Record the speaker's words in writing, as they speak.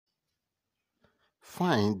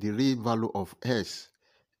Find the real value of s.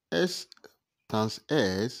 S times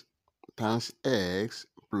x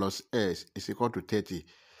plus s is equal to 30.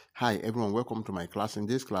 Hi everyone, welcome to my class. In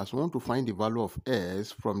this class, we want to find the value of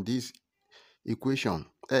s from this equation.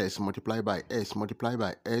 S multiplied by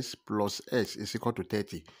s plus s is equal to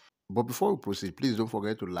 30. But before we proceed, please don't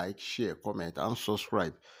forget to like, share, comment, and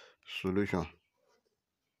subscribe. Solution.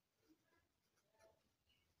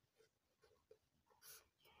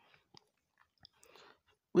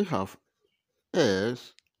 We have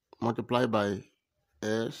s multiplied by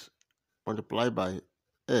s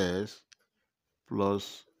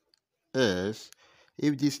plus s.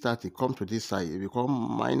 If this 30 come to this side, it become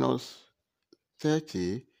minus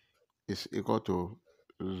 30 is equal to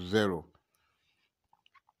 0.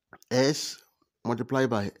 S multiplied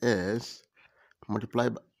by s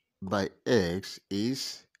multiplied by x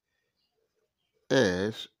is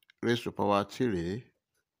s raised to power 3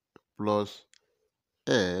 plus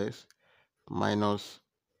s minus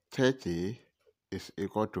 30 is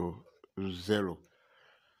equal to 0.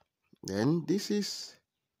 Then this is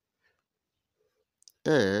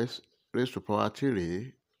s raised to power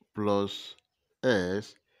 3 plus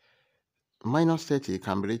s minus 30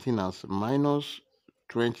 can be written as minus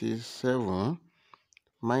 27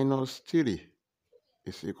 minus 3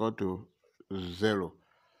 is equal to 0.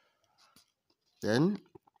 Then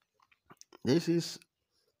this is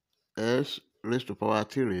s raised to power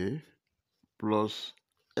 3 plus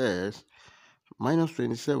s minus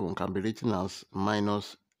 27 can be written as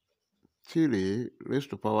minus 3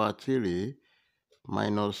 raised to power 3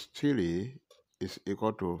 minus 3 is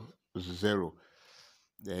equal to 0.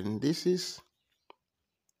 Then this is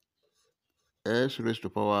s raised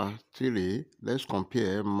to power 3. Let's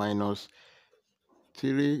compare minus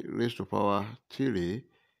 3 raised to power 3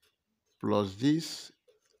 plus this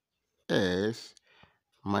s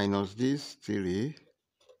minus this 3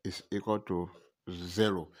 is equal to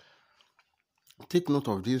 0. Take note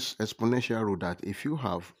of this exponential rule that if you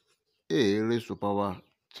have a raised to power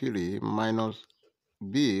 3 minus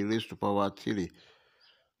b raised to power 3,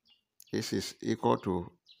 this is equal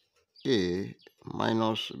to a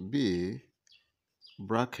minus b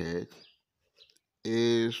bracket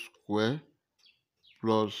a square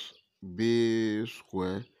plus b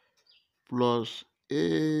square plus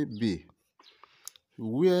ab,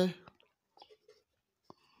 where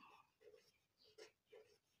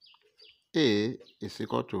a is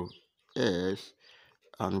equal to s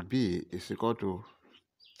and b is equal to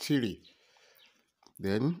 3.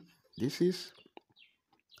 Then this is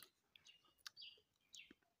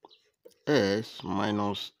s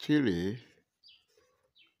minus 3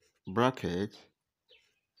 bracket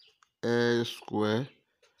s square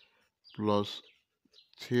plus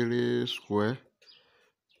 3 square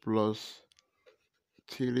plus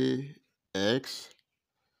 3x,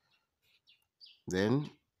 then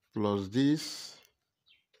plus this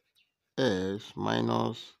s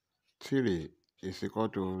minus 3 is equal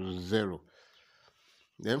to 0.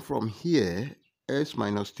 Then from here, s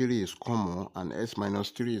minus 3 is common, and s minus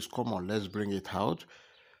 3 is common. Let's bring it out.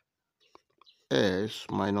 S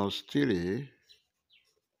minus 3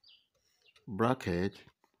 bracket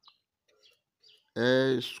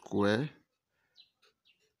s square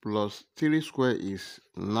plus 3 square is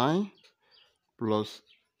 9 plus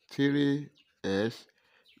 3s, this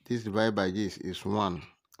divided by this is 1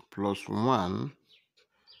 plus 1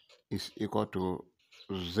 is equal to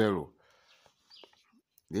 0.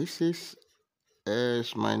 This is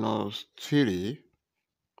s minus 3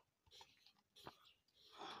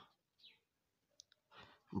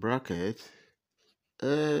 bracket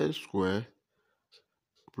s square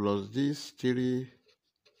plus this 3s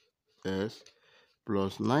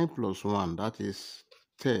plus 9 plus 1, that is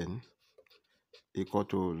 10, equal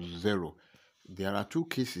to 0. There are two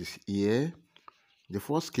cases here. The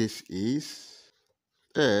first case is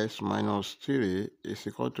s minus 3 is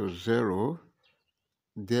equal to 0.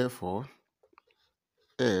 Therefore,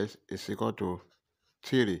 s is equal to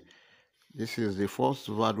 3. This is the first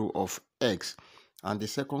value of x. And the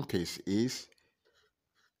second case is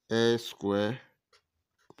s square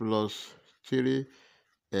plus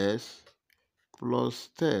 3s plus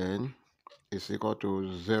 10 is equal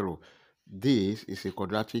to 0. This is a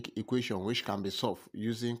quadratic equation which can be solved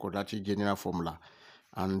using quadratic general formula.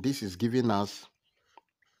 And this is giving us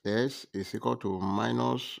s is equal to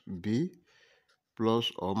minus b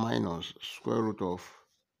plus or minus square root of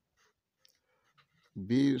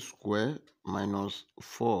b square minus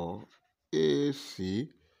 4ac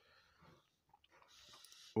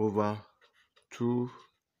over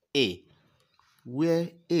 2a, where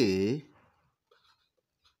a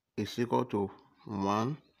is equal to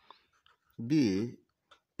 1, b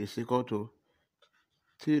is equal to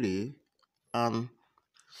 3 and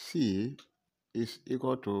C is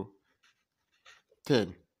equal to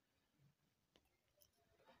 10.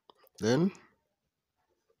 Then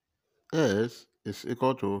S is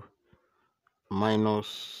equal to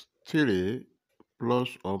minus 3 plus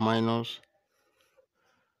or minus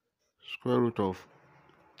square root of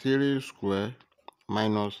 3 square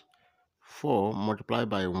minus 4 multiplied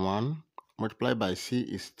by 1 multiplied by C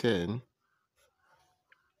is 10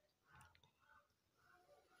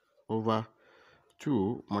 over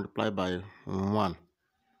 2 multiplied by 1.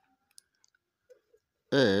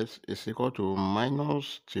 S is equal to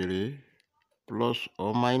minus 3 plus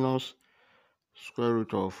or minus square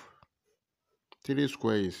root of 3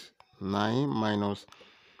 square is 9 minus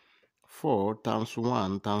 4 times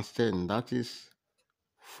 1 times 10, that is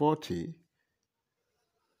 40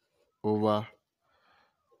 over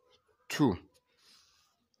 2.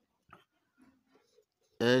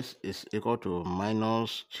 S is equal to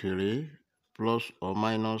minus 3 plus or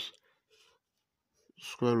minus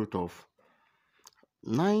square root of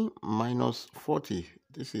 9 minus 40.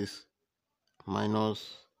 This is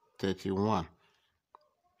minus 31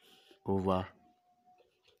 over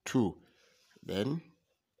 2. Then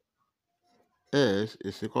S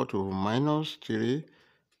is equal to minus 3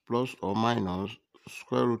 plus or minus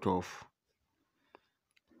square root of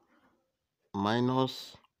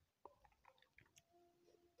minus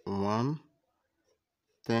 1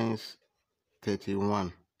 times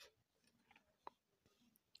 31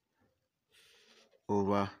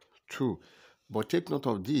 over 2. But take note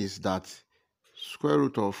of this, that square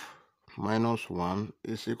root of minus 1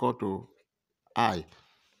 is equal to I.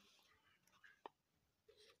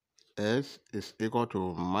 S is equal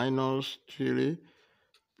to minus 3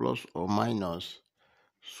 plus or minus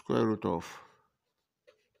square root of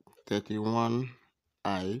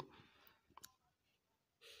 31I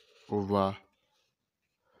over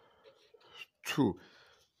 2.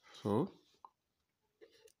 So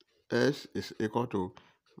S is equal to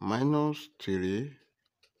minus 3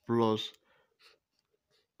 plus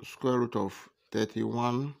square root of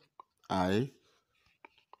 31I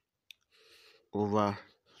over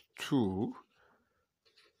 2,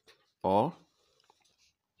 or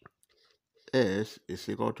S is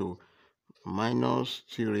equal to minus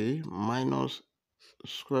 3 minus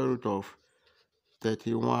square root of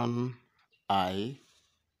 31I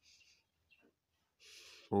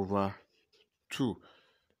over 2.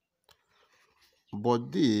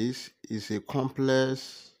 But this is a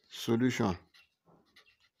complex solution,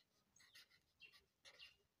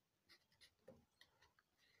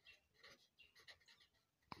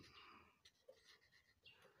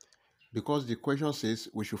 because the question says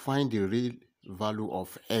we should find the real value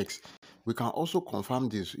of x. We can also confirm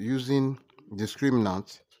this using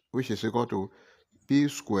discriminant, which is equal to b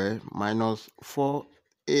squared minus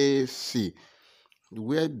 4ac,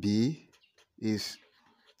 where b is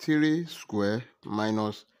 3 squared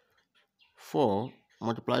minus 4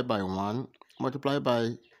 multiplied by 1 multiplied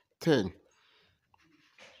by 10.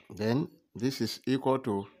 Then this is equal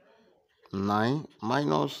to 9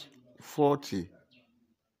 minus 40.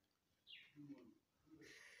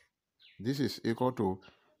 This is equal to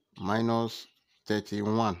minus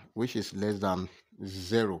 31, which is less than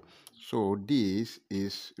 0. So this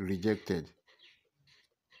is rejected.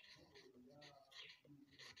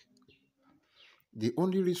 The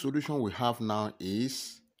only real solution we have now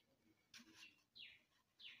is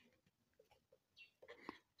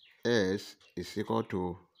S is equal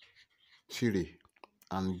to 3.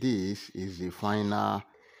 And this is the final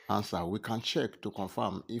answer. We can check to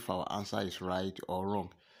confirm if our answer is right or wrong.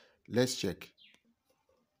 Let's check.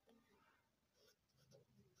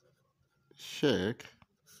 Check.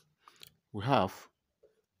 We have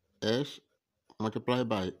S multiplied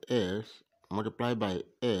by S multiplied by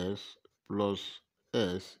S plus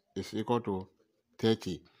S is equal to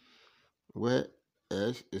 30, where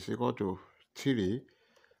S is equal to 3.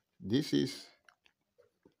 This is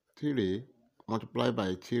 3 multiplied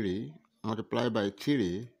by 3 multiplied by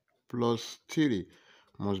 3 plus 3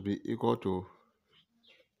 must be equal to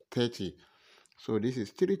 30. So this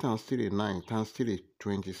is 3 times 3, 9 times 3,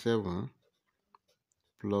 27,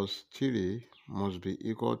 plus 3 must be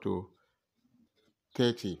equal to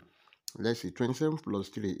 30. Let's see, 27 plus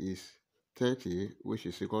 3 is 30, which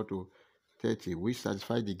is equal to 30, which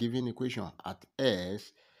satisfies the given equation at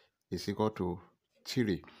S is equal to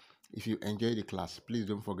 3. If you enjoyed the class, please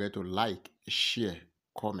don't forget to like, share,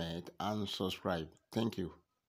 comment, and subscribe. Thank you.